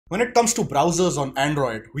When it comes to browsers on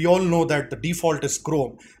Android, we all know that the default is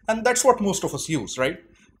Chrome, and that's what most of us use, right?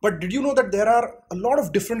 But did you know that there are a lot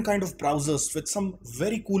of different kind of browsers with some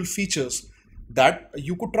very cool features that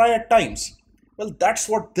you could try at times? Well, that's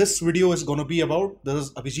what this video is going to be about. This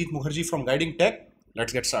is Abhijit Mukherjee from Guiding Tech.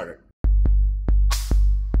 Let's get started.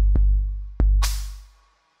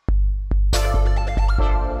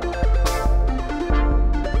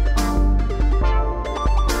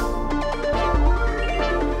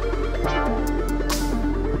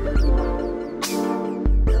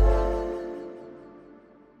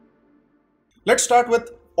 Let's start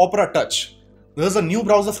with Opera Touch. There's a new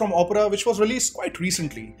browser from Opera which was released quite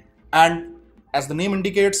recently, and as the name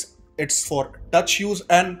indicates, it's for touch use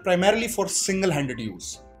and primarily for single-handed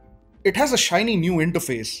use. It has a shiny new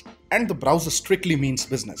interface and the browser strictly means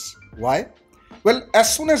business. Why? Well,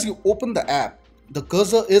 as soon as you open the app, the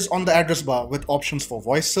cursor is on the address bar with options for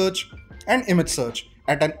voice search and image search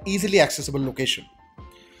at an easily accessible location.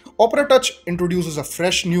 Opera Touch introduces a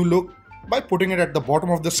fresh new look by putting it at the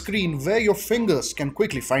bottom of the screen where your fingers can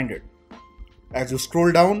quickly find it. As you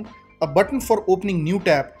scroll down, a button for opening new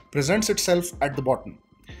tab presents itself at the bottom.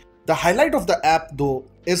 The highlight of the app though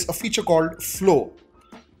is a feature called Flow.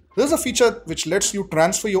 This is a feature which lets you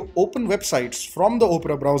transfer your open websites from the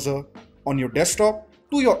Opera browser on your desktop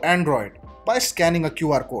to your Android by scanning a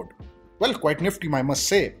QR code. Well, quite nifty, I must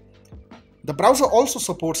say. The browser also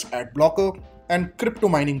supports ad blocker and crypto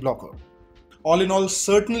mining blocker. All in all,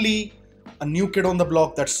 certainly a new kid on the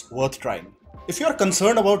block that's worth trying. If you're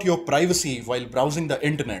concerned about your privacy while browsing the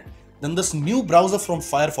internet, then this new browser from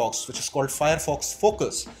Firefox, which is called Firefox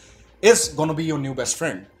Focus, is gonna be your new best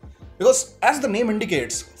friend. Because as the name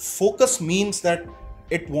indicates, Focus means that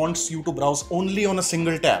it wants you to browse only on a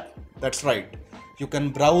single tab. That's right. You can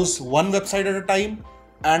browse one website at a time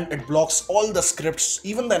and it blocks all the scripts,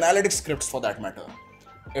 even the analytics scripts for that matter.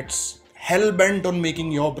 It's hell-bent on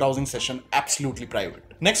making your browsing session absolutely private.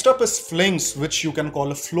 Next up is Flynx, which you can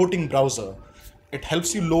call a floating browser. It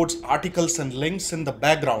helps you load articles and links in the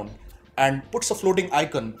background and puts a floating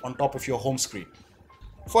icon on top of your home screen.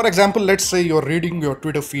 For example, let's say you're reading your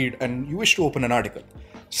Twitter feed and you wish to open an article.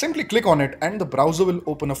 Simply click on it and the browser will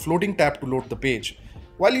open a floating tab to load the page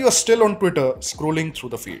while you are still on Twitter scrolling through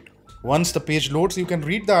the feed. Once the page loads, you can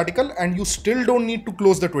read the article and you still don't need to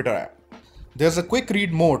close the Twitter app. There's a quick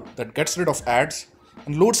read mode that gets rid of ads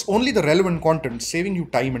and loads only the relevant content, saving you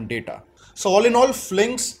time and data. So all in all,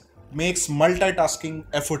 Flynx makes multitasking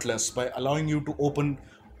effortless by allowing you to open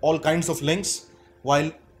all kinds of links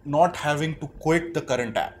while not having to quit the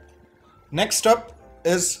current app. Next up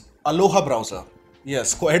is Aloha Browser.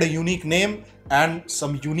 Yes, quite a unique name and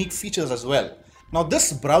some unique features as well. Now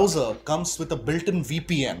this browser comes with a built-in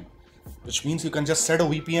VPN, which means you can just set a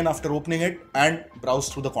VPN after opening it and browse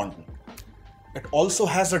through the content. It also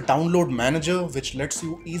has a download manager which lets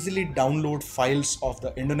you easily download files of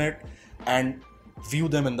the internet and view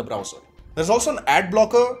them in the browser. There's also an ad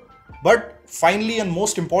blocker, but finally and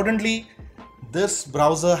most importantly, this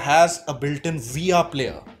browser has a built-in VR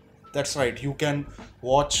player. That's right, you can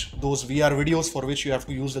watch those VR videos for which you have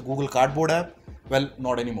to use the Google Cardboard app. Well,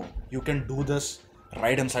 not anymore. You can do this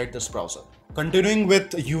right inside this browser. Continuing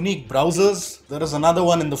with unique browsers, there is another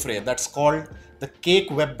one in the fray that's called the Cake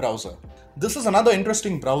web browser. This is another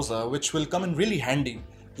interesting browser which will come in really handy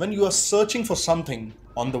when you are searching for something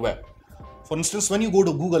on the web. For instance, when you go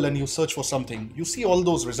to Google and you search for something, you see all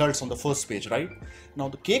those results on the first page, right? Now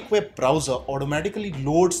the Cake web browser automatically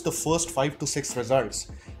loads the first 5 to 6 results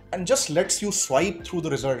and just lets you swipe through the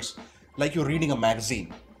results like you're reading a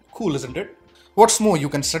magazine. Cool, isn't it? What's more, you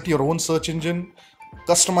can set your own search engine,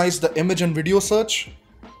 customize the image and video search,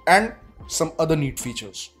 and some other neat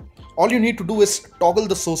features. All you need to do is toggle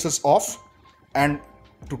the sources off, and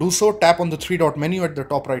to do so, tap on the 3-dot menu at the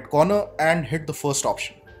top right corner and hit the first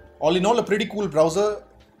option. All in all, a pretty cool browser,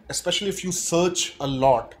 especially if you search a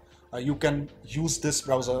lot. You can use this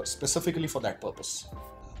browser specifically for that purpose.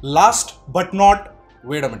 Last but not,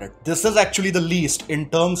 wait a minute, this is actually the least in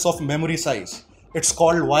terms of memory size. It's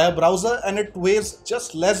called Wire Browser and it weighs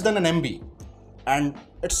just less than an MB. And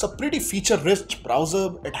it's a pretty feature-rich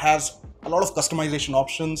browser. It has a lot of customization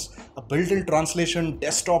options, a built-in translation,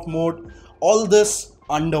 desktop mode, all this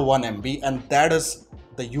under 1 MB, and that is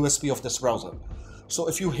the USP of this browser. So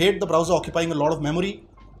if you hate the browser occupying a lot of memory,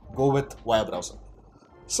 go with Wire Browser.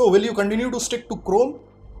 So will you continue to stick to Chrome,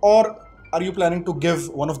 or are you planning to give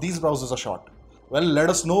one of these browsers a shot? Well, let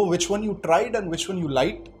us know which one you tried and which one you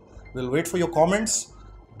liked. We'll wait for your comments.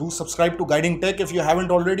 Do subscribe to Guiding Tech if you haven't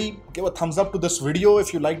already. Give a thumbs up to this video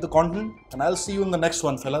if you like the content, and I'll see you in the next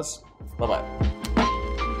one, fellas. Bye-bye.